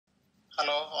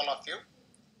Hello, all of you.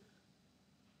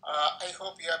 I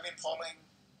hope you have been following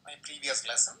my previous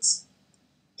lessons.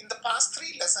 In the past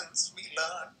three lessons, we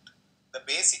learned the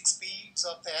basic speeds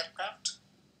of the aircraft,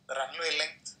 the runway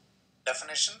length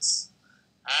definitions,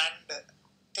 and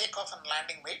takeoff and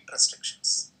landing weight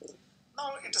restrictions.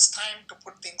 Now it is time to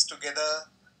put things together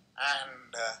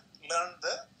and learn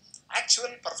the actual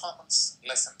performance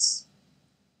lessons.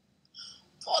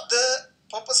 For the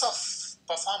purpose of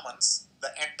performance, the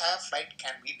entire flight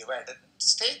can be divided into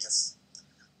stages.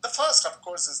 The first, of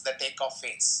course, is the takeoff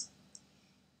phase.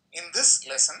 In this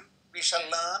lesson, we shall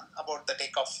learn about the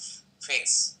takeoff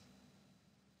phase.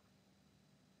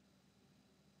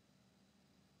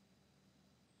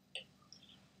 It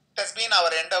has been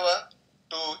our endeavor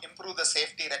to improve the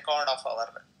safety record of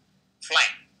our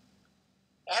flying.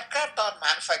 Aircraft are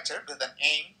manufactured with an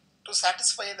aim to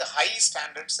satisfy the high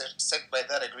standards set by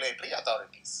the regulatory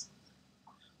authorities.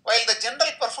 While the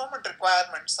general performance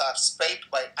requirements are spelled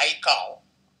by ICAO,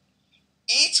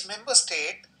 each member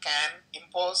state can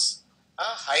impose a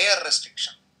higher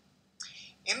restriction.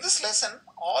 In this lesson,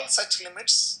 all such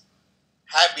limits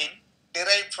have been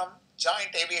derived from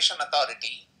Joint Aviation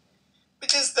Authority,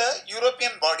 which is the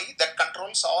European body that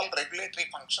controls all regulatory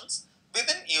functions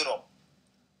within Europe.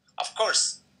 Of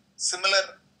course,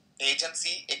 similar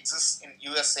agency exists in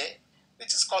USA,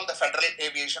 which is called the Federal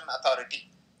Aviation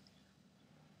Authority.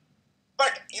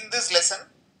 But in this lesson,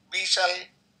 we shall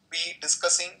be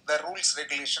discussing the rules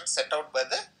regulations set out by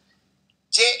the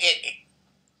JAA.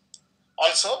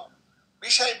 Also, we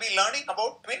shall be learning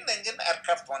about twin engine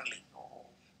aircraft only.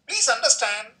 Please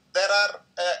understand there are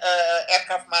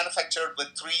aircraft manufactured with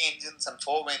 3 engines and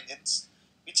 4 engines,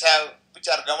 which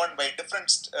are governed by different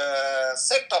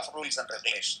set of rules and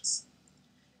regulations.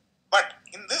 But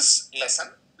in this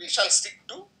lesson, we shall stick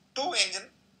to 2 engine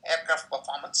aircraft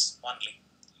performance only.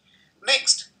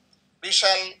 Next, we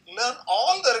shall learn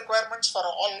all the requirements for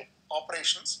all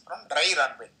operations from dry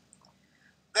runway.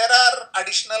 There are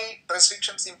additional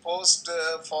restrictions imposed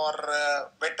for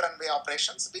wet runway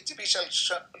operations, which we shall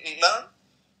learn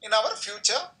in our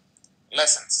future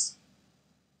lessons.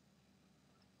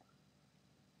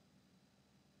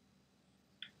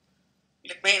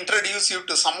 Let me introduce you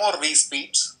to some more V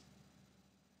speeds.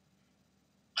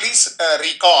 Please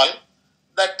recall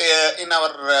that in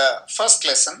our first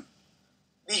lesson,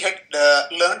 we had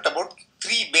learnt about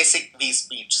 3 basic V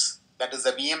speeds. That is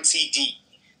the VMCG,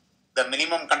 the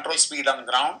minimum control speed on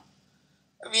ground,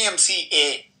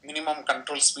 VMCA, minimum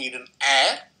control speed in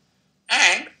air,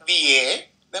 and VA,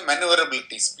 the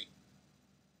maneuverability speed.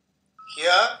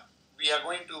 Here we are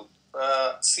going to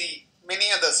see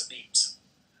many other speeds.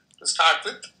 To start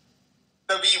with,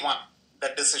 the V1, the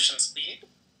decision speed,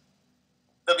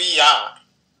 the VR,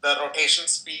 the rotation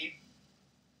speed,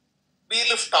 V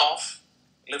liftoff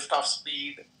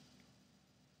speed,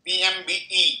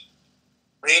 VMBE,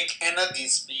 brake energy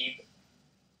speed,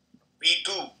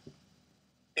 V2,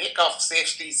 takeoff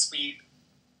safety speed,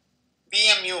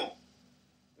 VMU,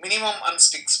 minimum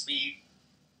unstick speed,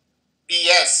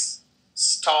 VS,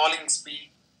 stalling speed,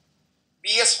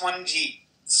 VS1G,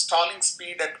 stalling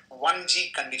speed at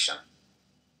 1G condition,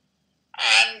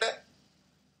 and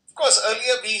of course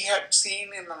earlier we had seen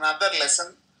in another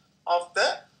lesson of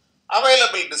the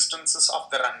available distances of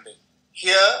the runway.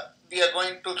 Here we are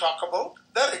going to talk about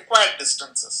the required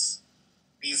distances.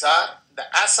 These are the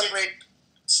accelerate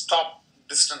stop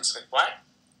distance required,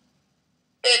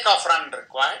 takeoff run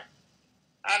required,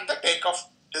 and the takeoff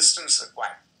distance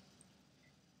required.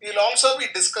 We will also be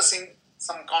discussing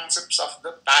some concepts of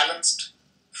the balanced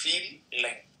field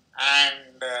length,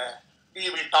 and we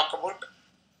will talk about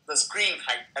the screen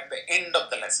height at the end of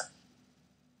the lesson.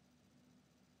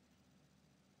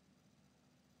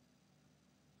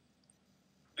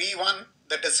 V1,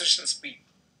 the decision speed.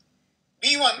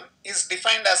 V1 is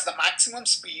defined as the maximum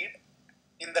speed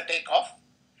in the takeoff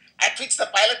at which the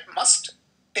pilot must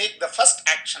take the first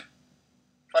action.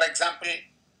 For example,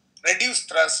 reduce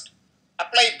thrust,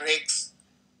 apply brakes,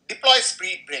 deploy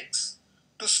speed brakes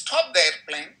to stop the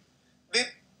airplane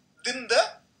within the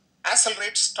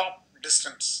accelerate stop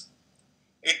distance.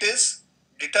 It is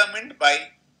determined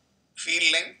by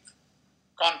field length,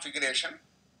 configuration,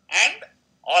 and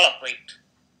all of weight.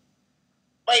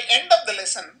 By end of the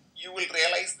lesson, you will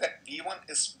realize that V1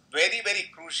 is very, very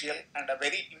crucial and a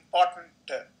very important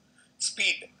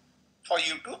speed for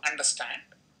you to understand.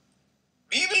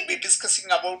 We will be discussing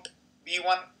about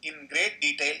V1 in great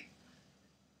detail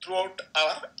throughout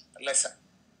our lesson.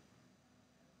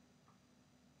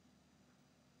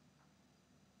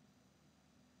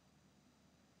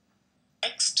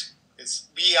 Next is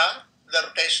VR, the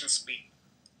rotation speed.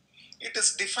 It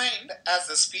is defined as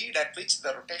the speed at which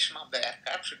the rotation of the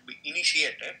aircraft should be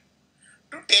initiated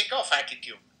to takeoff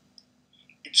altitude.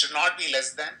 It should not be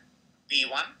less than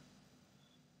V1,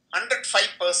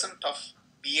 105% of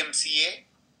VMCA,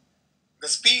 the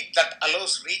speed that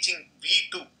allows reaching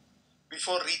V2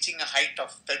 before reaching a height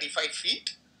of 35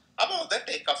 feet above the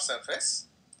takeoff surface,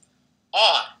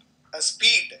 or a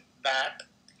speed that,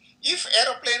 if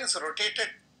aeroplane is rotated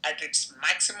at its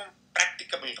maximum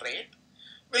practicable rate,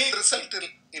 will result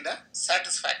in a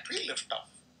satisfactory liftoff.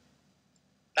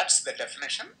 That's the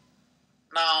definition.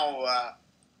 Now,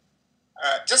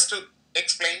 just to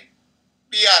explain,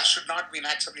 PR should not be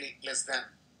naturally less than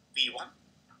V1,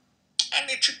 and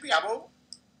it should be above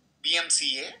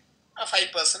VMCA,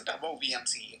 5% above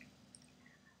VMCA,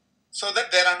 so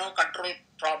that there are no control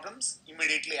problems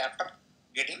immediately after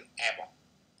getting airborne.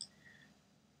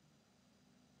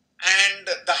 And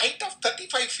the height of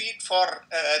 35 feet for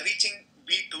reaching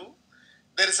V2,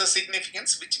 there is a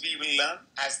significance which we will learn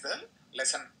as the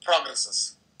lesson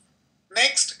progresses.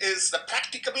 Next is the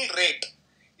practicable rate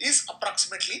is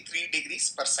approximately 3 degrees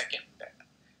per second,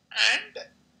 and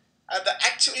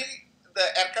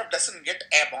the aircraft doesn't get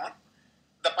airborne.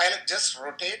 The pilot just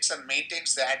rotates and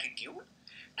maintains the attitude,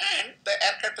 and the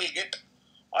aircraft will get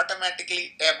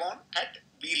automatically airborne at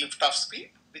V liftoff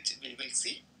speed, which we will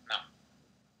see now.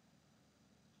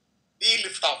 V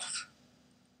liftoff.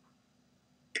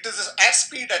 It is the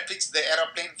airspeed at which the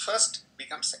aeroplane first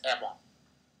becomes airborne.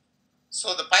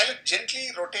 So the pilot gently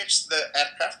rotates the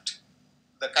aircraft,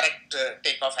 the correct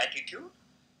takeoff attitude,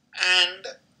 and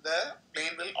the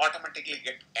plane will automatically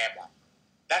get airborne.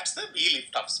 That's the V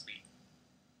liftoff speed.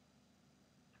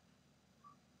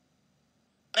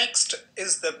 Next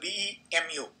is the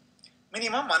VMU,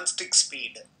 minimum unstick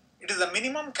speed. It is the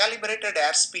minimum calibrated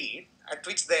airspeed at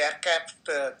which the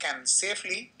aircraft can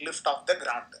safely lift off the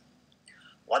ground.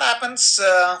 What happens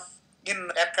in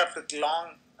aircraft with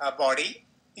long body,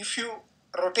 if you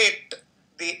rotate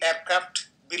the aircraft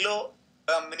below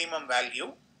a minimum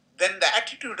value, then the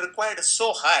attitude required is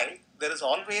so high, there is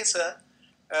always a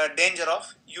danger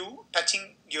of you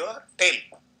touching your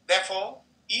tail. Therefore,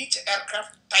 each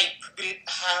aircraft type will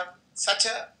have such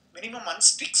a minimum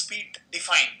unstick speed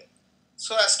defined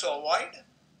so as to avoid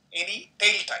any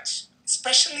tail touch.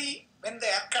 Especially when the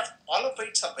aircraft all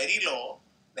weights are very low,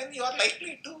 then you are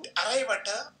likely to arrive at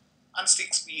a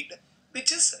unstick speed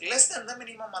which is less than the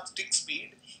minimum unstick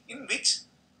speed, in which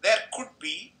there could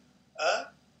be a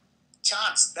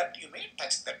chance that you may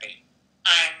touch the tail.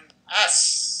 And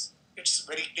as it's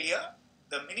very clear,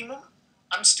 the minimum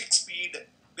unstick speed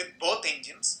with both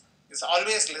engines is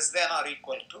always less than or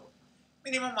equal to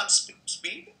minimum unstick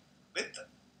speed with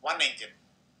one engine.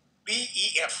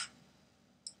 VEF,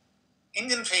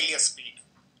 engine failure speed.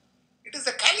 It is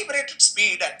the calibrated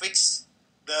speed at which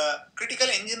the critical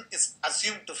engine is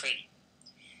assumed to fail.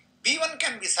 V1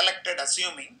 can be selected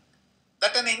assuming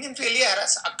that an engine failure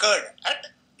has occurred at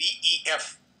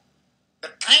VEF. The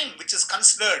time which is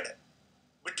considered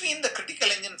between the critical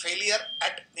engine failure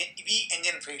at V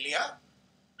engine failure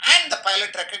and the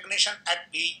pilot recognition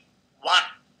at V1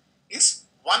 is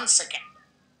 1 second.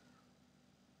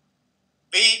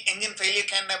 V engine failure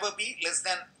can never be less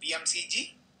than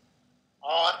VMCG,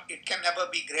 or it can never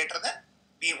be greater than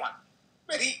V1.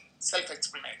 Very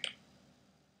self-explanatory.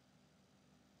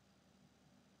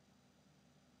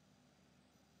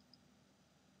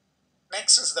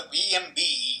 Next is the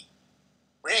VMB,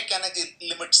 brake energy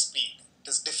limit speed. It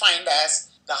is defined as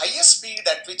the highest speed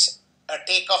at which a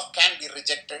takeoff can be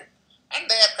rejected and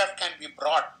the aircraft can be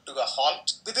brought to a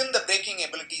halt within the braking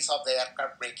abilities of the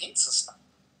aircraft braking system.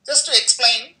 Just to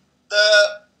explain,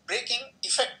 the braking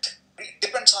effect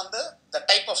depends on the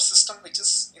type of system which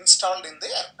is installed in the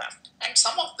aircraft, and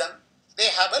some of them, they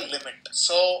have a limit.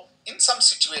 So in some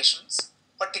situations,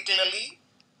 particularly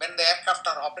when the aircraft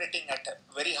are operating at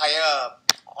very higher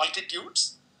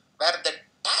altitudes where the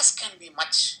task can be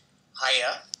much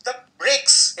higher, the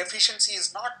brakes efficiency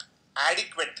is not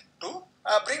adequate to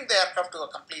bring the aircraft to a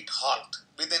complete halt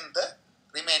within the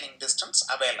remaining distance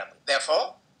available.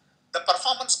 Therefore, the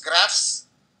performance graphs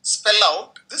spell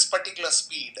out this particular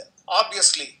speed.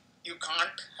 Obviously, you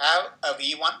can't have a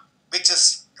V1 which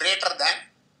is greater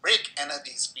than brake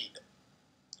energy speed.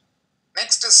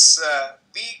 Next is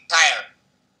V tire,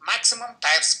 maximum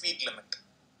tire speed limit.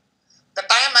 The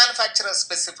tire manufacturer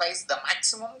specifies the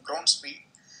maximum ground speed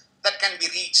that can be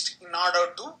reached in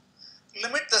order to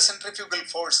limit the centrifugal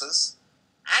forces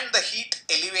and the heat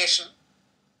elevation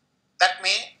that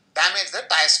may damage the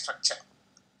tire structure.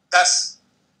 Thus,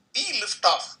 V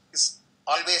liftoff is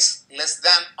always less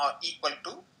than or equal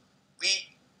to V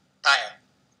tire.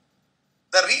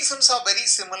 The reasons are very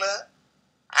similar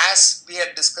as we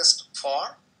had discussed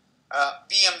for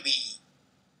VMBE.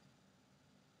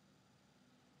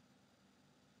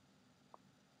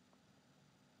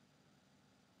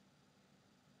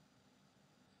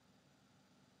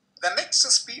 The next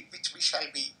speed which we shall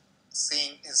be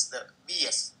seeing is the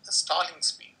VS, the stalling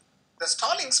speed. The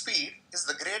stalling speed is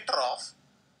the greater of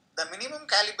the minimum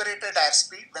calibrated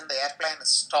airspeed when the airplane is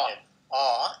stalled,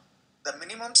 or the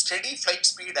minimum steady flight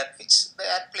speed at which the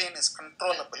airplane is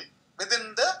controllable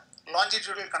within the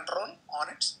longitudinal control on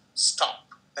its stop.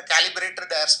 The calibrated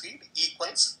airspeed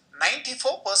equals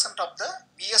 94% of the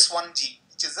VS1G,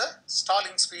 which is the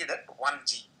stalling speed at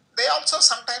 1G. They also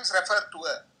sometimes refer to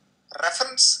a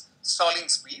reference stalling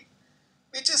speed,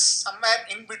 which is somewhere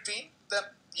in between the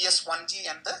VS1G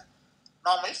and the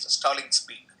normal stalling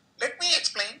speed. Let me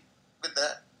explain with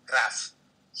the graph.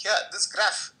 Here, this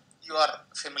graph you are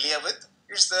familiar with.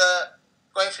 It's the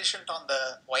coefficient on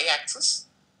the y-axis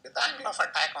with the angle of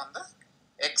attack on the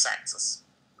x-axis.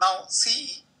 Now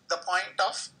see the point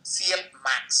of CL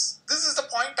max. This is the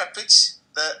point at which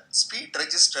the speed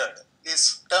registered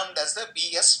is termed as the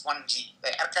VS1G.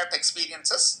 The aircraft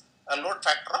experiences a load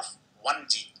factor of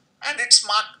 1G, and it's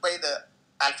marked by the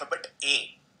alphabet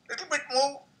A. Little bit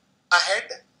move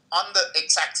ahead on the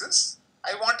x-axis.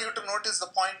 I want you to notice the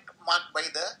point marked by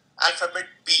the alphabet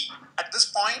B. At this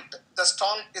point, the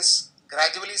stall is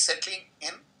gradually settling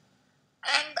in,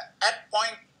 and at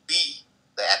point B,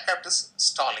 the aircraft is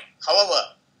stalling.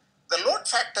 However, the load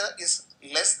factor is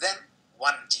less than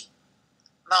 1G.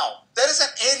 Now, there is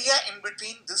an area in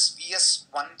between this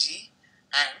VS1G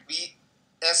and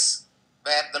VS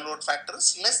where the load factor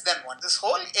is less than 1. This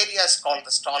whole area is called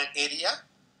the stall area,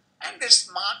 and it's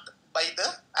marked by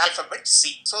the alphabet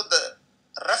C. So the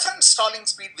reference stalling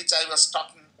speed which I was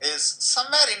talking is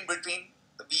somewhere in between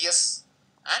the VS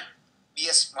and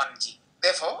VS1G.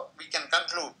 Therefore, we can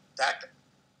conclude that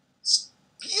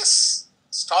VS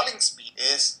stalling speed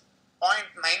is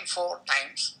 0.94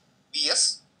 times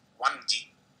VS1G.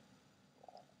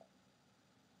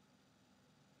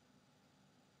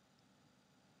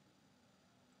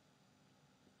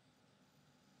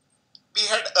 We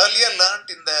had earlier learned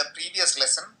in the previous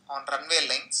lesson on runway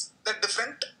lengths the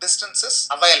different distances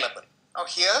available. Now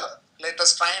here, let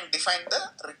us try and define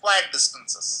the required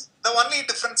distances. The only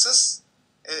difference is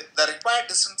the required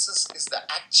distances is the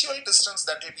actual distance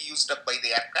that will be used up by the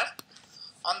aircraft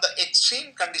on the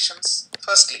extreme conditions.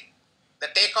 Firstly, the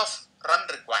takeoff run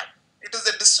required. It is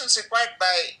the distance required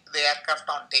by the aircraft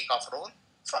on takeoff roll.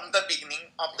 From the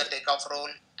beginning of the takeoff roll,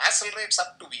 accelerates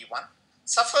up to V1,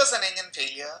 suffers an engine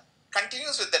failure,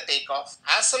 continues with the takeoff,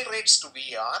 accelerates to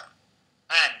VR,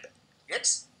 and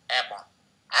gets airborne.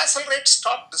 Accelerate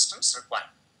stop distance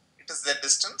required. It is the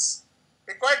distance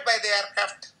required by the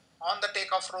aircraft on the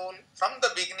takeoff roll from the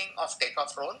beginning of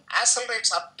takeoff roll,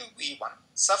 accelerates up to V1,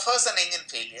 suffers an engine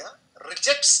failure,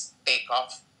 rejects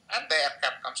takeoff, and the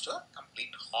aircraft comes to a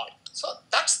complete halt. So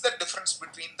that's the difference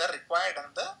between the required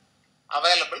and the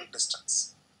available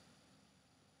distance.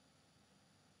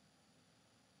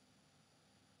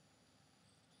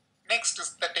 Next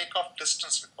is the takeoff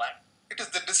distance required. It is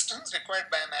the distance required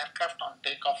by an aircraft on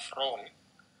takeoff roll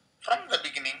from the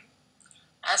beginning,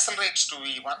 accelerates to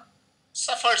V1,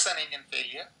 suffers an engine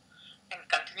failure, and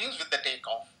continues with the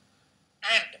takeoff,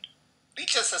 and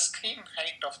reaches a screen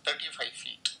height of 35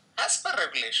 feet. As per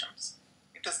regulations,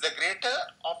 it is the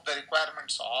greater of the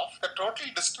requirements of the total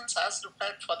distance as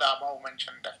required for the above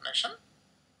mentioned definition,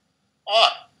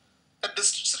 or the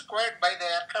distance required by the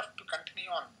aircraft to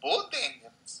continue on both the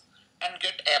engines and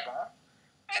get airborne,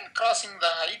 and crossing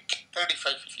the height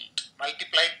 35 feet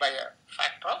multiplied by a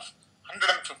factor of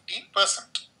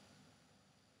 115%.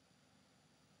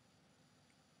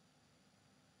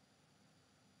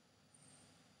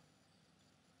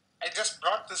 I just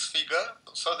brought this figure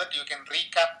so that you can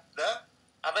recap the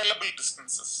available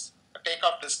distances. The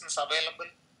takeoff distance available,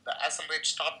 the accelerate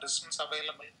stop distance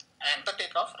available, and the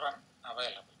takeoff run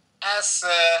available. As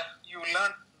you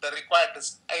learned the required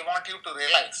distance, I want you to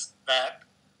realize that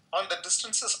all the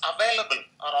distances available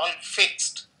are all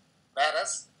fixed,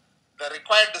 whereas the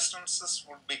required distances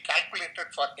would be calculated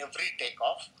for every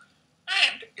takeoff,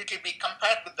 and it will be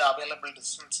compared with the available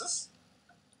distances,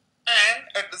 and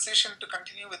a decision to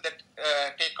continue with the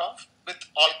takeoff with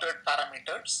altered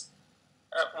parameters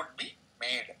would be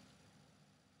made.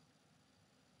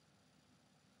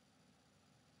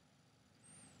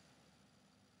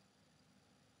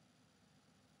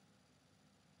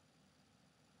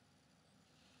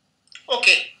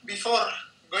 Okay, before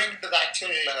going to the actual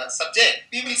subject,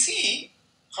 we will see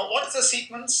what is the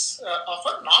sequence of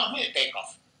a normal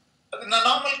takeoff. In a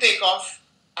normal takeoff,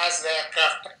 as the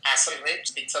aircraft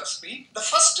accelerates, picks up speed, the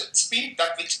first speed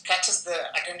that which catches the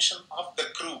attention of the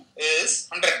crew is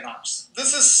 100 knots.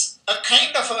 This is a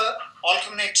kind of a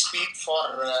alternate speed for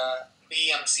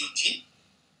VMCG,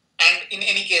 and in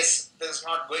any case, there is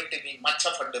not going to be much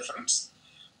of a difference.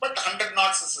 But 100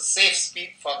 knots is a safe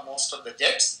speed for most of the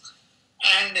jets,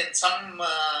 and in some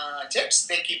jets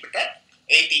they keep it at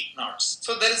 80 knots.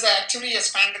 So there is actually a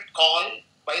standard call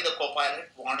by the co-pilot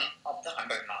warning of the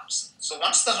 100 knots. So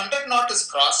once the 100 knot is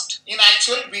crossed, in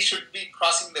actual we should be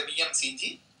crossing the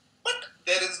VMCG, but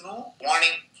there is no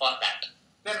warning for that.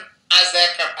 Then as the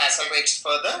aircraft accelerates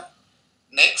further,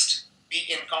 next we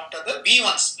encounter the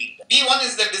V1 speed. V1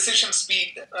 is the decision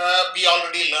speed. We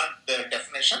already learned the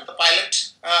definition. The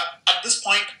pilot, at this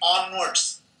point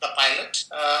onwards, the pilot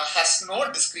has no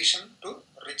discretion to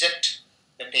reject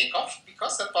the takeoff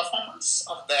because the performance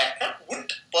of the aircraft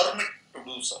wouldn't permit to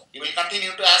do so. He will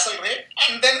continue to accelerate,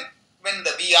 and then when the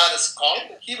VR is called,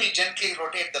 he will gently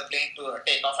rotate the plane to a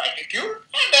takeoff altitude,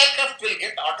 and the aircraft will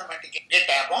automatically get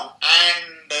airborne,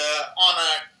 and on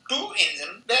a 2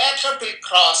 engine, the aircraft will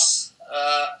cross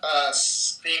a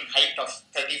screen height of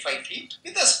 35 feet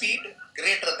with a speed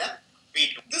greater than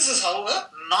V2. This is how a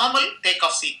normal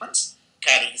takeoff sequence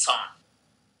carries on.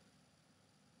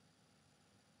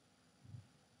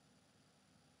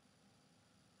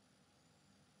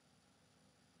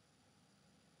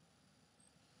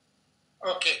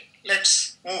 Okay,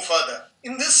 let's move further.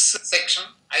 In this section,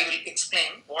 I will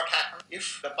explain what happens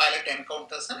if the pilot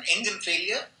encounters an engine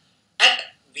failure at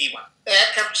V1. The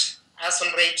aircraft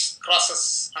accelerates,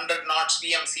 crosses 100 knots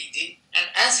VMCG, and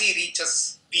as he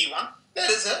reaches V1,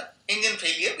 there is an engine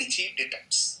failure which he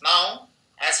detects. Now,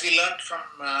 as we learned from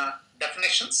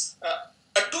definitions,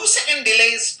 a 2-second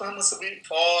delay is permissible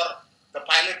for the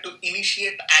pilot to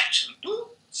initiate action to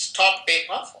stop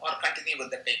takeoff or continue with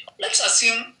the takeoff. Let's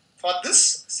assume for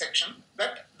this section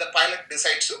that the pilot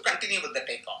decides to continue with the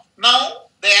takeoff. Now,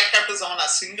 the aircraft is on a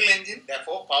single engine,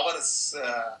 therefore power is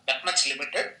that much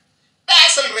limited. The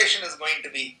acceleration is going to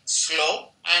be slow,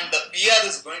 and the VR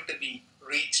is going to be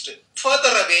reached further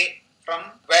away from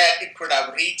where it could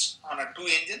have reached on a 2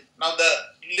 engine. Now the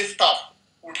liftoff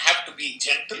would have to be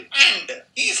gentle, and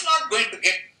he is not going to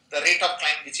get the rate of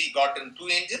climb which he got in 2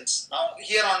 engines. Now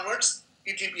here onwards,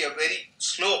 it will be a very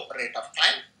slow rate of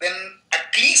climb. Then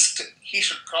at least he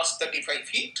should cross 35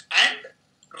 feet and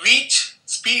reach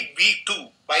speed V2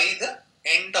 by the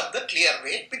end of the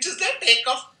clearway, which is the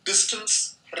takeoff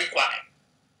distance required.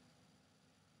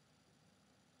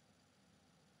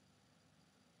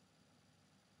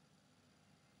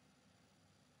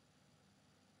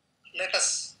 Let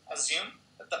us assume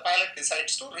that the pilot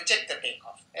decides to reject the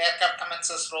takeoff. Aircraft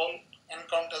commences roll,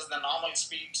 encounters the normal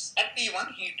speeds. At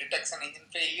P1, he detects an engine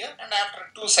failure, and after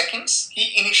 2 seconds,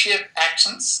 he initiates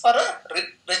actions for a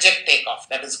reject takeoff.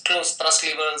 That is, close thrust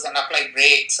levers and apply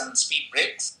brakes and speed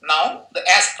brakes. Now, the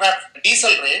aircraft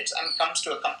decelerates and comes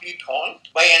to a complete halt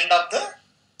by end of the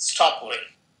stopway.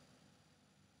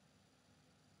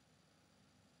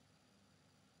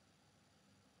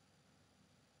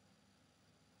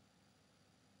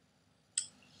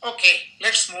 Okay,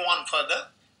 let's move on further.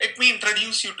 Let me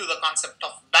introduce you to the concept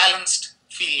of balanced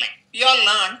field length. We all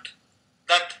learned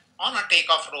that on a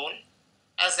takeoff roll,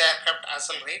 as the aircraft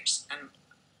accelerates and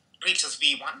reaches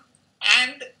V1,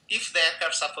 and if the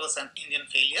aircraft suffers an engine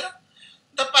failure,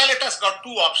 the pilot has got 2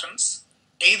 options,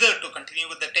 either to continue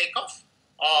with the takeoff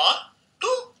or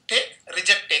to take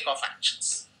reject takeoff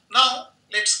actions. Now,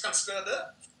 let's consider the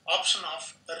option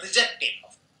of reject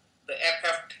takeoff. The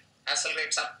aircraft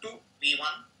accelerates up to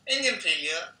V1, engine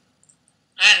failure,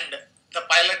 and the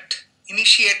pilot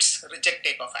initiates reject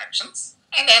takeoff actions,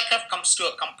 and aircraft comes to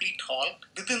a complete halt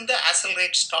within the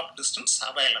accelerate stop distance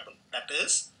available. That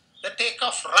is, the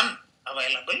takeoff run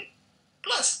available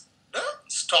plus the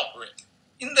stop weight.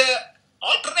 In the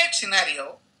alternate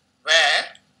scenario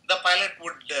where the pilot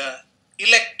would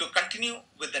elect to continue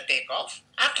with the takeoff,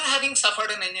 after having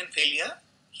suffered an engine failure,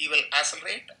 he will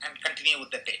accelerate and continue with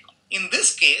the takeoff. In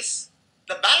this case,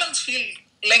 the balance field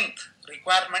length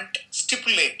requirement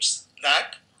stipulates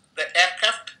that the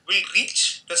aircraft will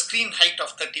reach the screen height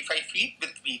of 35 feet with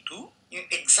V2 in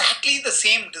exactly the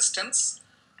same distance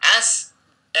as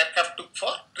aircraft took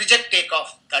for reject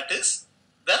takeoff, that is,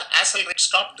 the accelerate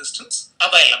stop distance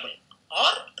available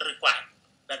or required,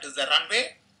 that is the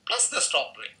runway plus the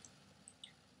stop weight.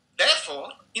 Therefore,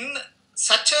 in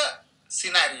such a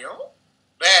scenario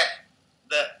where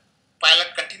the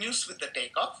pilot continues with the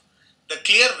takeoff, the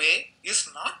clearway is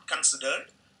not considered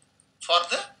for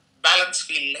the balance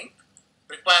field length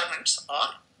requirements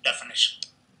or definition.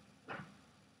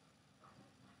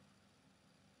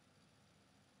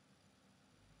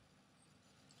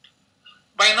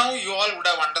 By now you all would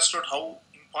have understood how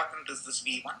important is this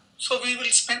V1. So we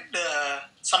will spend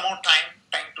some more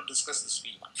time to discuss this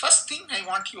V1. First thing I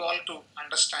want you all to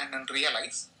understand and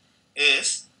realize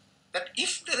is that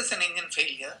if there is an engine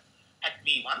failure at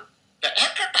V1, the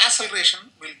aircraft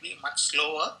acceleration will be much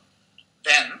slower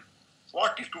than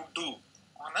what it would do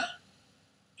on a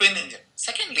twin engine.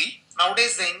 Secondly,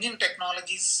 nowadays the engine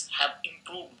technologies have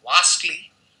improved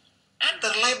vastly and the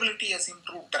reliability has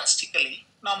improved drastically.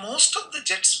 Now most of the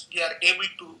jets we are able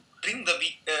to bring the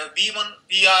V1,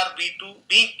 VR, V2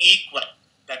 being equal.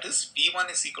 That is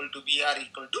V1 is equal to VR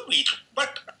equal to V2.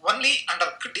 But only under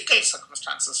critical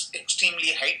circumstances, extremely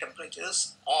high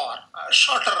temperatures or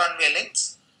shorter runway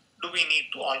lengths do we need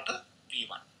to alter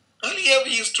V1. Earlier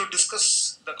we used to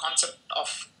discuss the concept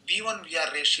of V1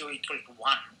 VR ratio equal to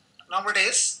 1.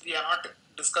 Nowadays we are not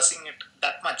discussing it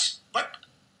that much, but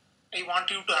I want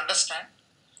you to understand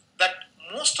that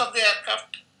most of the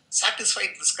aircraft satisfied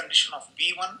this condition of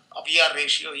V1 or VR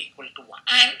ratio equal to 1.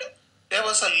 And there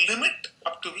was a limit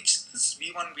up to which this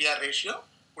V1 VR ratio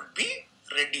would be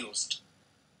reduced.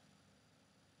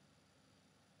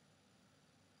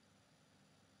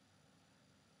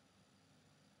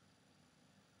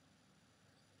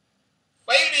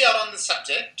 While we are on this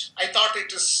subject, I thought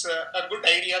it is a good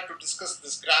idea to discuss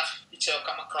this graph which I have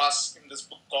come across in this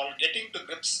book called Getting to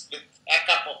Grips with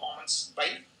Aircraft Performance by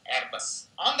Airbus.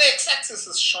 On the x-axis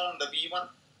is shown the V1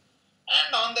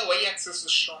 and on the y-axis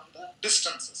is shown the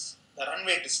distances, the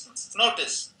runway distance.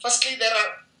 Notice, firstly there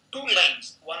are two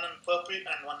lines, one in purple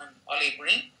and one in olive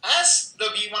green. As the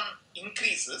V1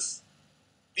 increases,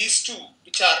 these two,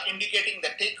 which are indicating the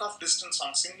takeoff distance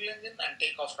on single engine and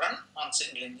takeoff run on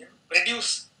single engine,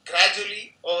 reduce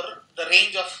gradually over the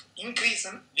range of increase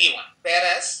in V1.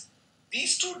 Whereas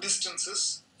these two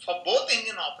distances for both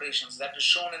engine operations, that is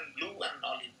shown in blue and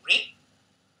olive green,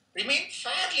 remain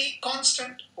fairly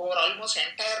constant over almost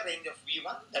entire range of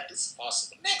V1 that is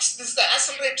possible. Next, this is the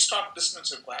accelerate stop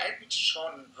distance required, which is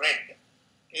shown in red,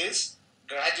 is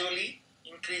gradually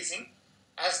increasing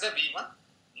as the V1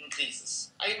 increases.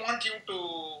 I want you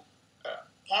to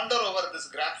ponder over this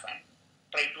graph and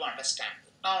try to understand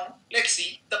it. Now, let's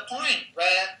see the point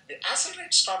where the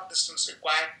accelerate stop distance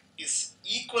required is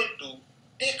equal to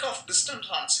takeoff distance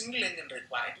on single engine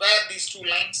required, where these two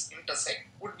lines intersect,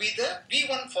 would be the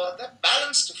V1 for the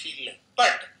balanced field length.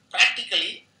 But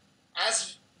practically,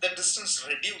 as the distance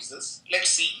reduces, let's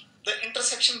see the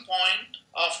intersection point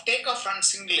of takeoff run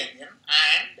single engine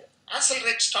and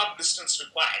accelerate stop distance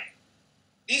required.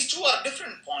 These two are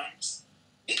different points,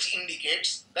 which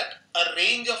indicates that a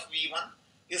range of V1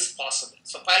 is possible.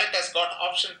 So pilot has got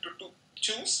option to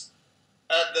choose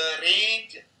the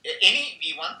range, any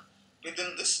V1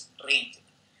 within this range.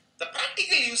 The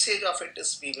practical usage of it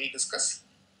is we will discuss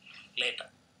later.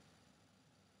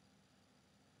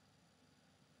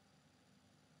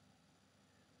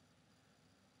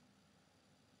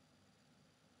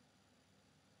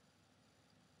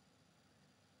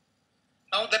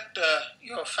 Now that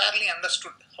you have fairly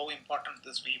understood how important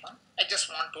this V1, I just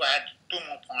want to add two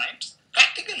more points.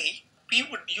 Practically, we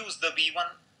would use the V1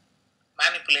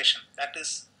 manipulation, that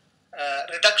is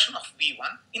reduction of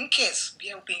V1, in case we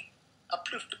have to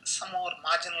uplift some more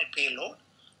marginal payload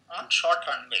on short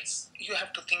runways. You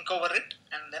have to think over it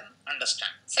and then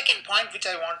understand. Second point which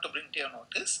I want to bring to your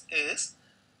notice is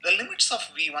the limits of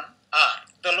V1 are.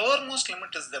 The lowermost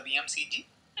limit is the VMCG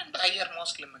and the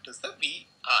highermost limit is the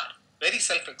VR. Very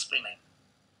self-explanatory.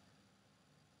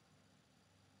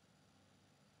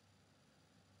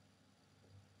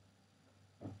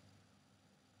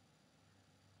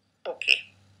 Okay,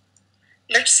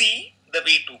 let's see the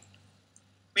V2.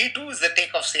 V2 is the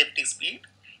takeoff safety speed.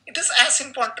 It is as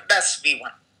important as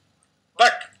V1,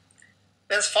 but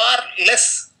there's far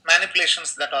less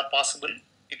manipulations that are possible.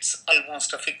 It's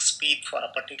almost a fixed speed for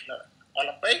a particular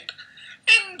column height,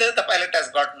 and the pilot has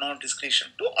got no discretion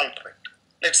to alter it.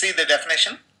 Let's see the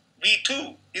definition.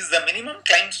 V2 is the minimum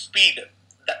climb speed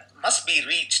that must be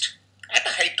reached at a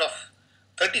height of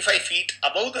 35 feet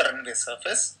above the runway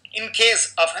surface in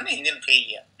case of an engine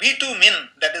failure. V2 min,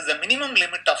 that is the minimum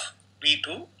limit of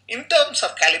V2 in terms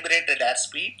of calibrated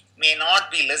airspeed, may not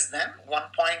be less than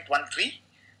 1.13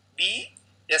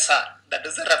 VSR, that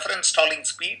is the reference stalling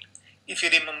speed. If you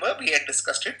remember, we had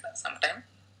discussed it some time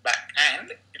back,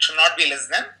 and it should not be less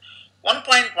than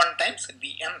 1.1 times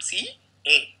VMCA.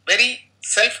 Very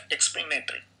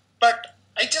self-explanatory. But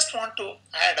I just want to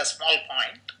add a small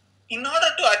point. In order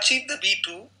to achieve the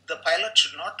V2, the pilot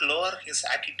should not lower his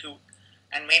attitude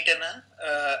and maintain a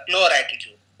lower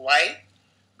attitude. Why?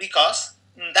 Because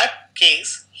in that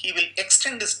case, he will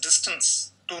extend his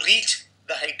distance to reach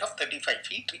the height of 35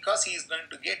 feet because he is going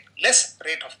to get less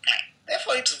rate of climb.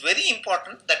 Therefore, it's very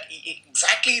important that he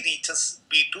exactly reaches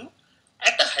B2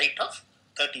 at a height of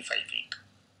 35 feet.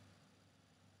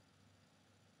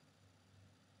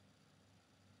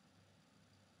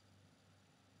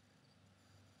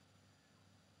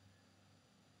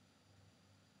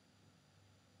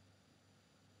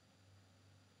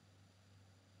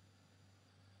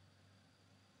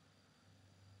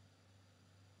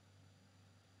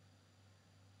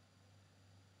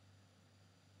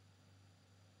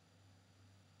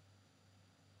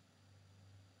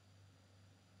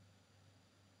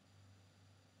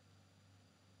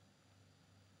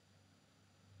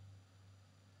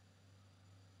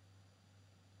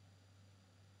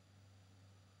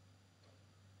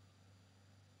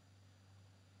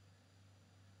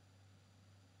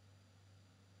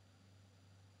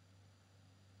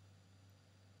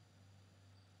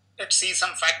 Let's see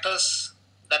some factors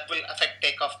that will affect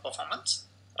takeoff performance.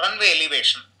 Runway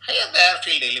elevation. Higher the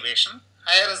airfield elevation,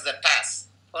 higher is the TAS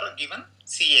for a given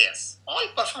CAS. All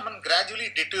performance gradually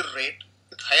deteriorate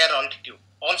with higher altitude,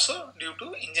 also due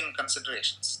to engine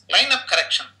considerations. Line up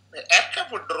correction. The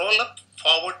aircraft would roll up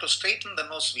forward to straighten the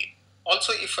nose wheel.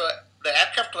 Also, if the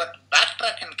aircraft were to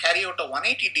backtrack and carry out a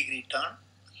 180-degree turn,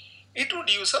 it would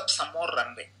use up some more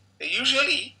runway.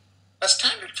 Usually, a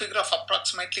standard figure of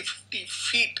approximately 50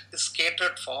 feet is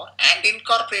catered for and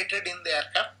incorporated in the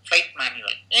aircraft flight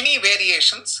manual. Any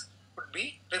variations would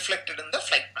be reflected in the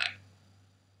flight manual.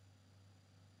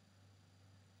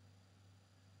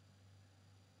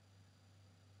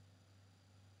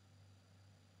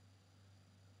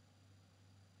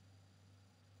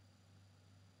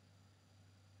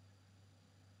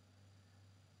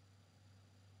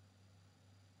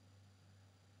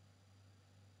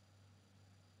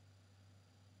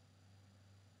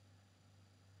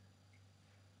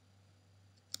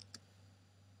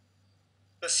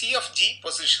 The C of G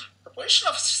position. The position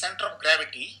of center of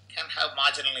gravity can have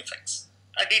marginal effects.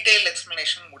 A detailed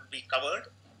explanation would be covered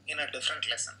in a different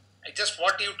lesson. I just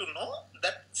want you to know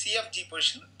that C of G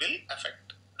position will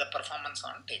affect the performance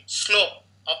on take. Slope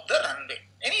of the runway.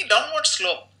 Any downward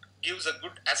slope gives a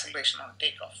good acceleration on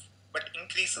takeoff but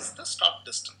increases the stop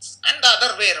distance, and the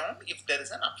other way around if there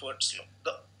is an upward slope.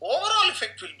 The overall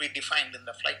effect will be defined in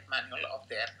the flight manual of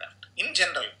the aircraft. In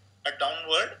general, a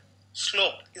downward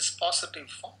slope is positive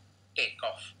for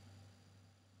takeoff.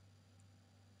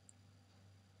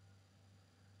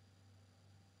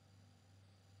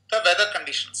 The weather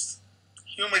conditions,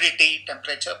 humidity,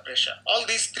 temperature, pressure, all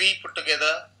these three put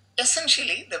together,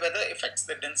 essentially the weather affects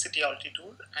the density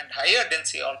altitude, and higher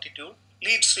density altitude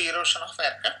leads to erosion of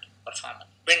aircraft performance.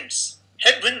 Winds.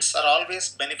 Headwinds are always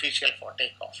beneficial for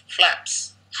takeoff.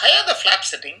 Flaps. Higher the flap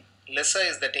setting, lesser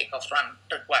is the takeoff run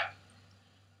required.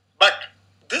 But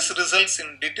this results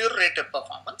in deteriorated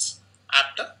performance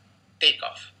after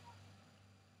takeoff.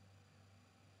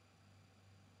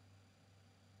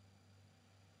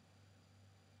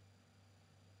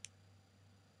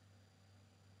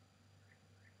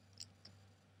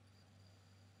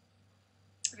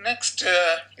 Next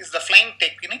is the flying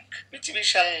technique, which we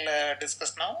shall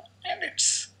discuss now, and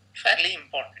it's fairly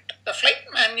important. The flight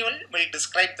manual will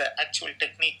describe the actual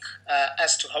technique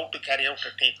as to how to carry out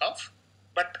a takeoff,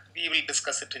 but we will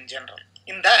discuss it in general.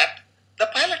 In that, the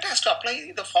pilot has to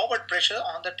apply the forward pressure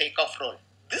on the takeoff roll.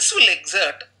 This will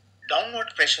exert downward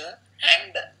pressure,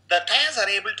 and the tires are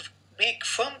able to make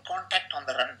firm contact on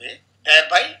the runway,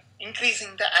 thereby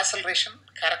increasing the acceleration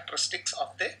characteristics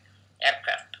of the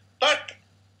aircraft. But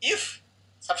if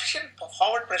sufficient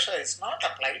forward pressure is not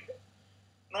applied,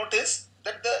 notice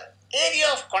that the area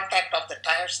of contact of the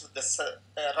tires with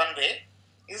the runway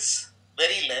is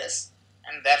very less,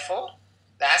 and therefore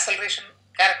the acceleration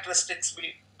characteristics will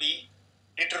be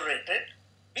deteriorated,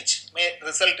 which may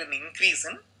result in increase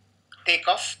in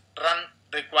takeoff run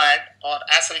required or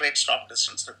accelerate stop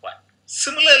distance required.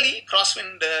 Similarly,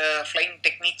 crosswind flying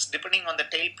techniques, depending on the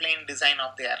tailplane design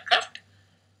of the aircraft,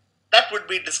 that would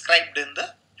be described in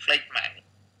the flight manual.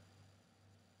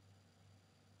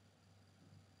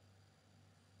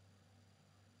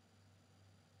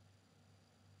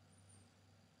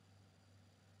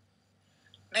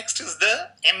 Next is the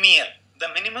MEL, the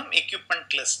minimum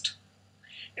equipment list.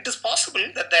 It is possible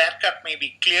that the aircraft may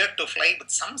be cleared to fly with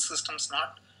some systems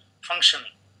not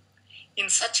functioning. In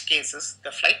such cases,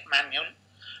 the flight manual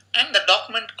and the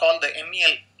document called the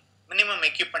MEL, minimum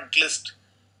equipment list,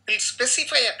 will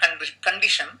specify a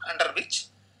condition under which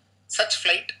such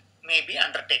flight may be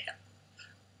undertaken.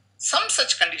 Some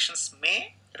such conditions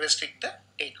may restrict the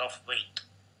takeoff weight.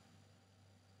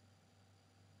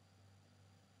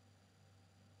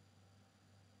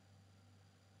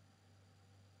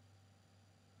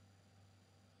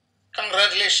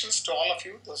 Congratulations to all of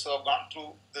you, those who have gone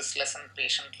through this lesson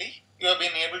patiently. You have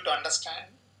been able to understand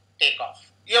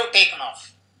takeoff. You have taken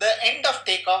off. The end of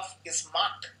takeoff is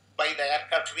marked by the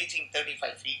aircraft reaching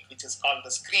 35 feet, which is called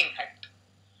the screen height,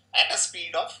 at a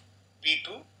speed of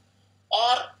V2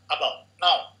 or above.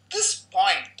 Now, this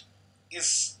point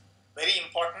is very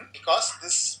important because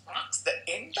this marks the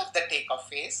end of the takeoff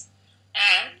phase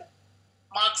and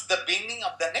marks the beginning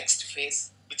of the next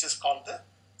phase, which is called the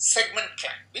segment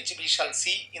climb, which we shall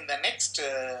see in the next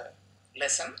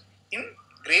lesson in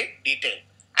great detail,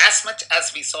 as much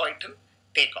as we saw it in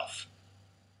takeoff.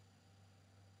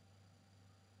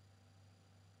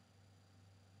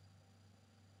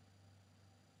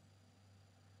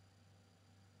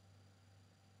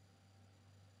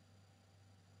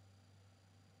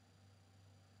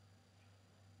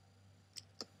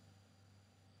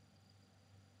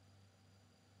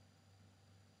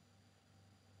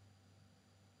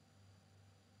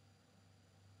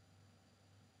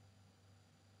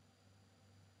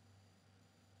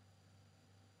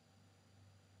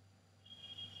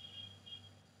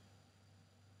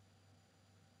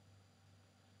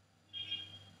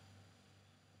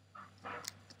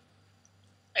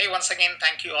 I once again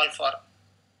thank you all for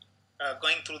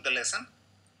going through the lesson.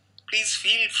 Please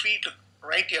feel free to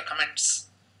write your comments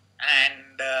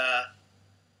and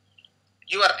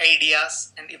your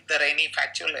ideas, and if there are any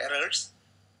factual errors,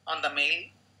 on the mail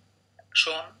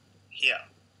shown here.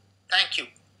 Thank you.